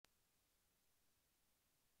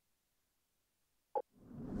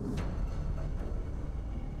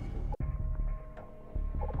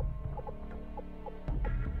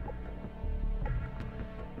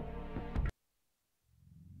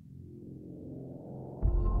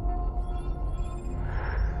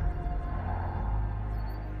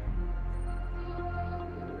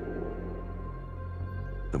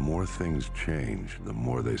more things change, the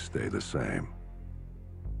more they stay the same.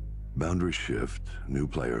 Boundaries shift, new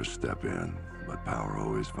players step in, but power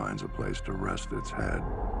always finds a place to rest its head.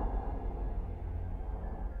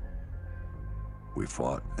 We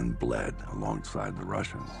fought and bled alongside the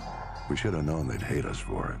Russians. We should have known they'd hate us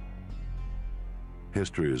for it.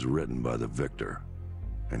 History is written by the victor,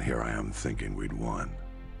 and here I am thinking we'd won.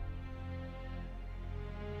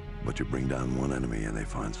 But you bring down one enemy and they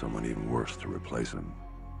find someone even worse to replace him.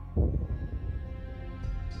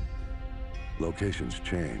 Locations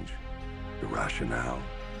change, the rationale,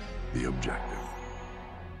 the objective.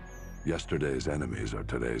 Yesterday's enemies are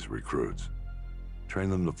today's recruits. Train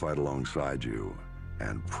them to fight alongside you,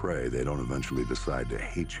 and pray they don't eventually decide to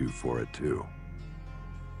hate you for it too.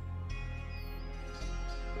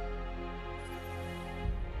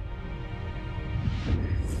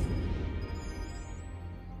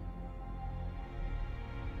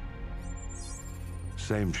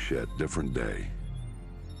 Same shit, different day.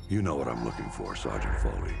 You know what I'm looking for, Sergeant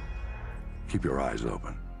Foley. Keep your eyes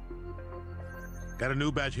open. Got a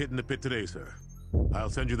new batch hitting the pit today, sir. I'll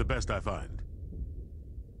send you the best I find.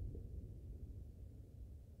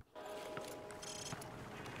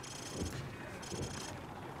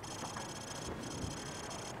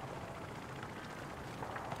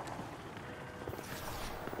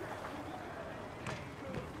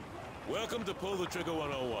 Welcome to Pull the Trigger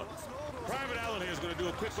 101. Private Allen here is going to do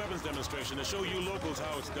a quick weapons demonstration to show you locals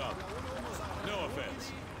how it's done. No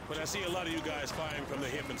offense, but I see a lot of you guys firing from the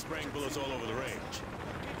hip and spraying bullets all over the range.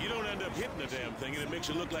 You don't end up hitting a damn thing and it makes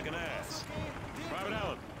you look like an ass. Private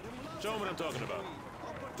Allen, show them what I'm talking about.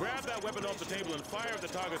 Grab that weapon off the table and fire at the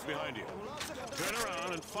targets behind you. Turn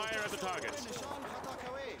around and fire at the targets.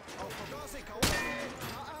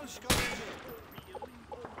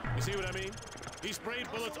 You see what I mean? He sprayed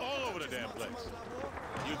bullets all over the damn place.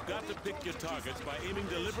 You've got to pick your targets by aiming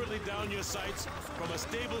deliberately down your sights from a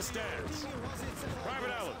stable stance.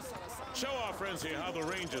 Private Allen, show our friends here how the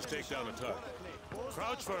Rangers take down a target.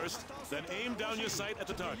 Crouch first, then aim down your sight at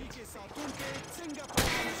the target.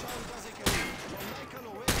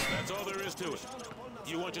 That's all there is to it.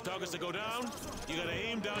 You want your targets to go down, you gotta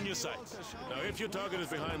aim down your sights. Now, if your target is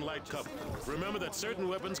behind light cover, remember that certain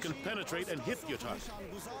weapons can penetrate and hit your target.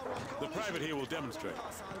 The private here will demonstrate.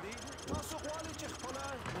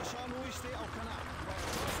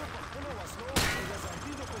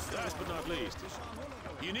 Last but not least,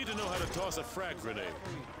 you need to know how to toss a frag grenade.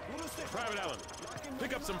 Private Allen,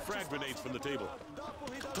 pick up some frag grenades from the table.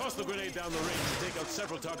 Toss the grenade down the range and take out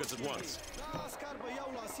several targets at once.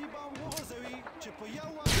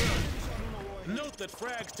 Good. Note that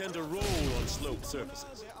frags tend to roll on sloped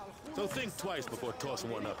surfaces, so think twice before tossing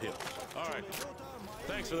one uphill. All right.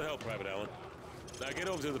 Thanks for the help, Private Allen. Now get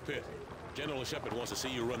over to the pit. General Shepard wants to see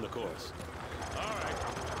you run the course. All right.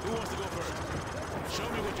 Who wants to go first? Show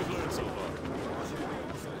me what you've learned so far.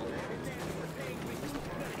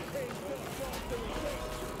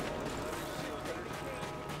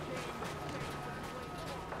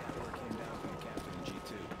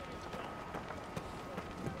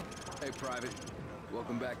 Hey, Private.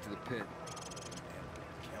 Welcome back to the pit.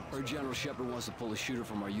 Heard General Shepard wants to pull a shooter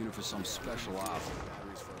from our unit for some special op.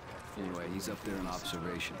 Anyway, he's up there in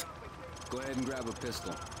observation. Go ahead and grab a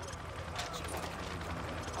pistol.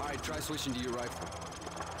 All right, try switching to your rifle.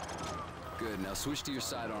 Good, now switch to your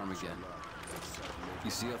sidearm again. You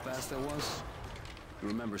see how fast that was?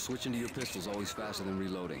 Remember, switching to your pistol's always faster than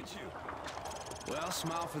reloading. Well,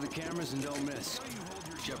 smile for the cameras and don't miss.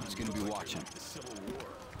 Shepard's gonna be watching.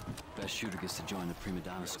 Best shooter gets to join the Prima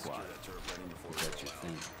Donna squad. If that's your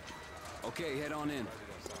thing. Okay, head on in.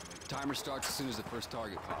 Timer starts as soon as the first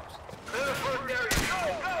target pops. Clear the first area. Go,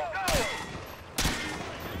 go, go!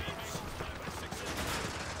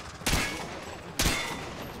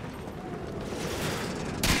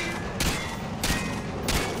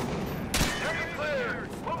 Area clear.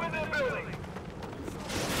 Move into the building.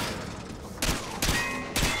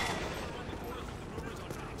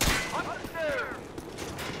 Up the stairs.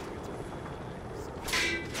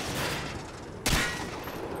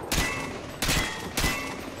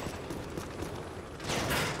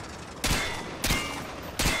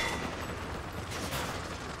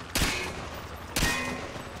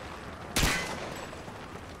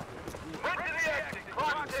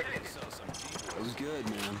 It was good,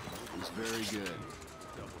 man. It was very good.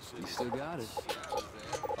 You still got it.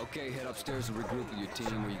 Okay, head upstairs and regroup with your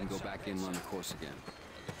team where you can go back in and run the course again.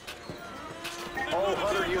 All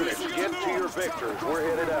Hunter units, get to your victors. We're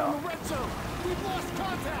headed out. We've lost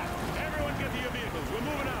contact! Everyone get to your vehicles. We're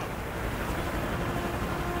moving out.